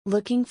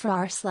Looking for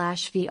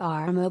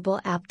r/VR mobile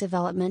app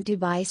development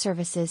Dubai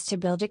services to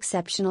build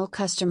exceptional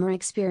customer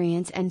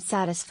experience and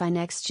satisfy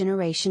next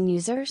generation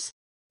users?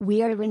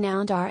 We are a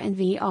renowned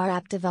R&VR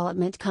app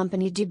development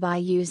company Dubai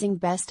using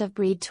best of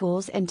breed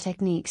tools and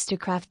techniques to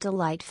craft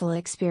delightful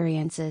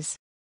experiences.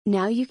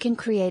 Now you can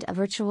create a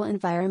virtual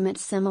environment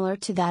similar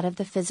to that of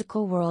the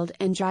physical world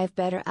and drive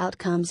better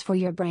outcomes for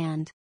your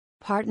brand.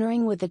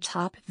 Partnering with the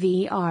top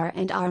VR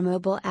and R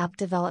mobile app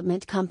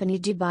development company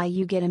Dubai,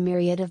 you get a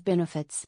myriad of benefits.